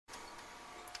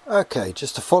Okay,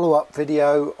 just a follow-up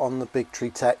video on the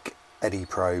Creality Eddy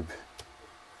probe.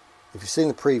 If you've seen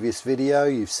the previous video,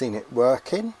 you've seen it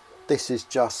working. This is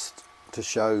just to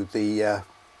show the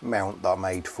mount that I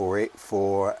made for it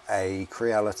for a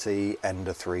Creality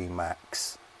Ender 3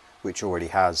 Max, which already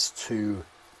has 2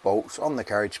 bolts on the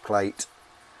carriage plate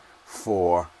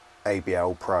for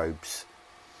ABL probes.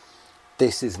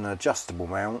 This is an adjustable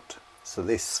mount, so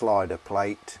this slider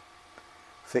plate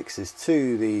fixes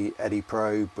to the Eddy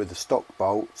probe with the stock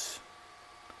bolts.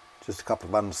 Just a couple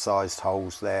of undersized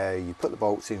holes there. You put the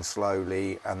bolts in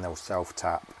slowly and they'll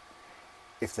self-tap.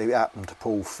 If they happen to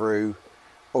pull through,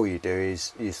 all you do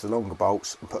is use the longer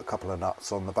bolts and put a couple of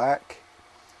nuts on the back.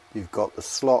 You've got the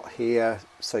slot here,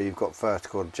 so you've got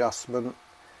vertical adjustment,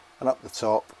 and up the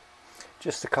top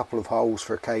just a couple of holes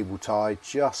for a cable tie,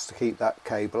 just to keep that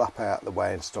cable up out of the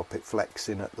way and stop it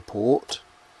flexing at the port.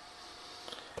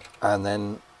 And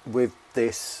then with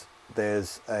this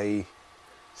there's a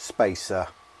spacer,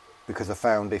 because I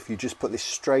found if you just put this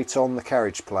straight on the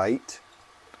carriage plate,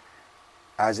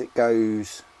 as it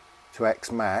goes to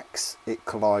X max it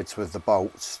collides with the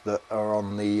bolts that are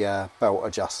on the belt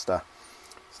adjuster.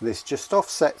 So this just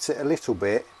offsets it a little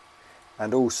bit,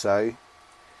 and also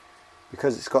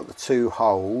because it's got the 2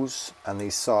 holes and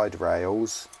these side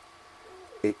rails,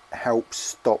 it helps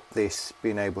stop this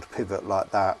being able to pivot like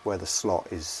that where the slot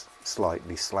is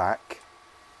slightly slack.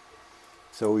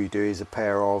 So all you do is a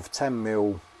pair of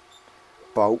 10mm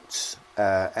bolts,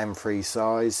 M3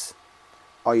 size.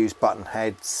 I use button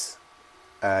heads,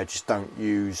 just don't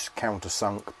use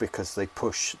countersunk because they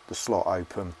push the slot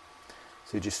open.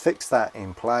 So you just fix that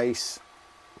in place,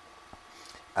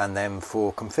 and then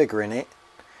for configuring it,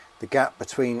 the gap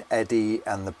between Eddy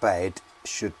and the bed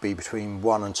should be between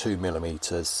 1 and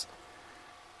 2mm.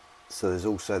 So there's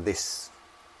also this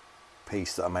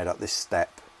piece that I made up, this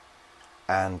step,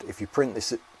 and if you print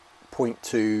this at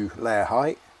 0.2 layer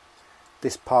height,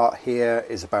 this part here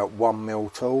is about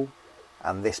 1mm tall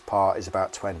and this part is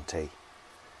about 20.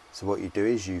 So what you do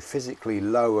is you physically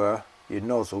lower your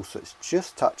nozzle so it's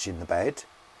just touching the bed,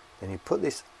 then you put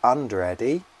this under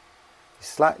Eddy, you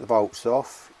slack the bolts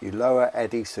off, you lower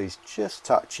Eddy so he's just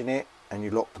touching it, and you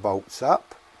lock the bolts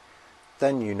up.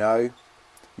 Then you know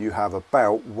you have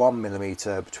about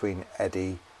 1mm between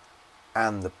Eddy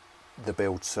and the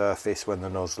build surface when the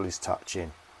nozzle is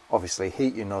touching. Obviously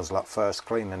heat your nozzle up first,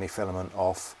 clean any filament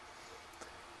off,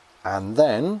 and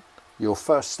then your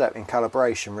first step in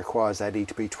calibration requires Eddy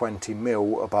to be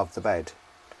 20mm above the bed.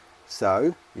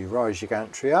 So you rise your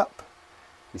gantry up,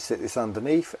 you sit this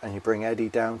underneath and you bring Eddy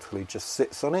down till he just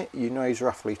sits on it. You know he's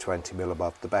roughly 20mm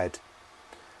above the bed.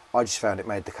 I just found it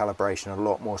made the calibration a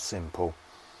lot more simple.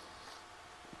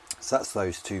 So that's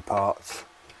those 2 parts.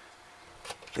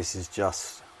 This is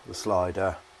just the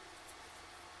slider.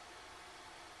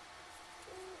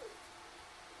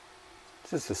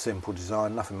 Just a simple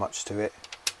design, nothing much to it.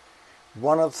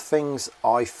 One of the things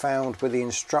I found with the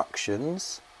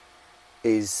instructions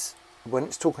is when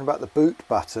it's talking about the boot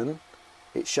button,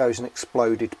 it shows an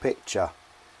exploded picture.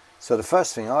 So the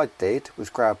first thing I did was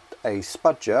grab a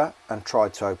spudger and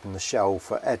tried to open the shell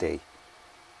for Eddy.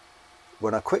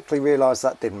 When I quickly realised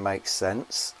that didn't make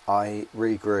sense, I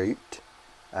regrouped,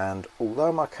 and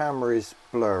although my camera is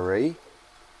blurry,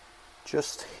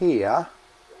 just here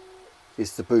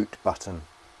is the boot button.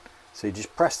 So you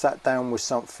just press that down with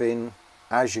something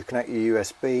as you connect your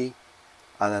USB,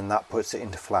 and then that puts it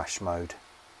into flash mode.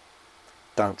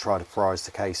 Don't try to prise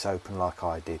the case open like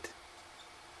I did.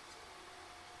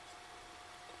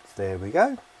 There we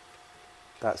go.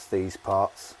 That's these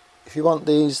parts. If you want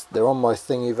these, they're on my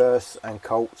Thingiverse and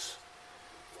Colts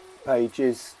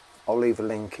pages. I'll leave a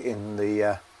link in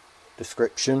the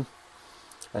description.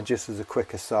 And just as a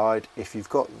quick aside, if you've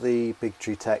got the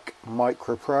Creality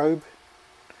micro probe,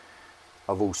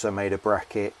 I've also made a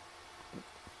bracket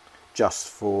just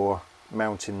for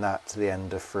mounting that to the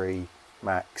Ender 3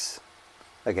 Max.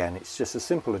 Again, it's just a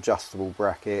simple adjustable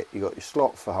bracket. You've got your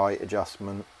slot for height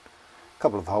adjustment, a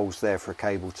couple of holes there for a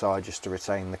cable tie just to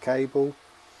retain the cable,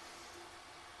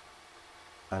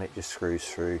 and it just screws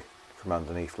through from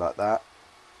underneath like that.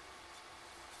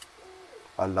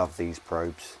 I love these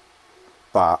probes,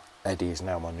 but Eddy is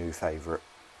now my new favourite,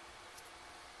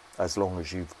 as long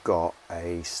as you've got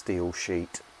a steel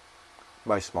sheet.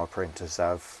 Most of my printers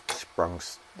have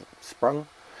sprung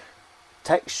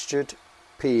textured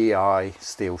PEI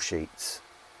steel sheets.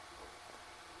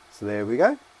 So there we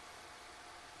go.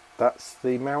 That's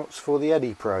the mounts for the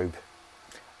Eddy probe.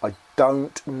 I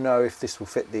don't know if this will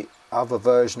fit the other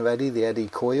version of Eddy, the Eddy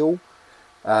coil,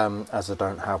 as I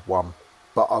don't have one.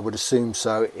 but I would assume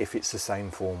so if it's the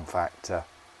same form factor.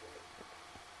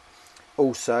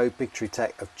 Also, Big Tree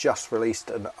Tech have just released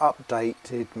an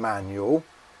updated manual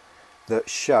that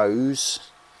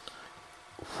shows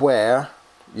where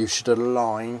you should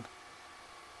align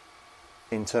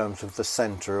in terms of the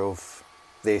centre of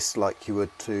this, like you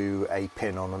would to a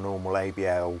pin on a normal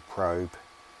ABL probe,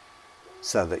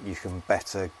 so that you can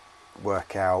better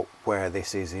work out where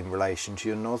this is in relation to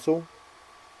your nozzle.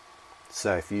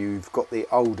 So if you've got the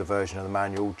older version of the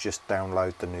manual, just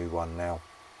download the new one now.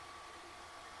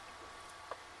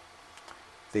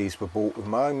 These were bought with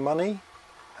my own money,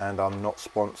 and I'm not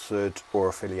sponsored or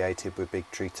affiliated with Big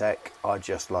Tree Tech. I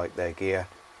just like their gear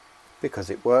because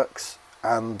it works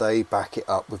and they back it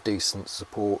up with decent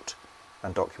support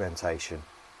and documentation.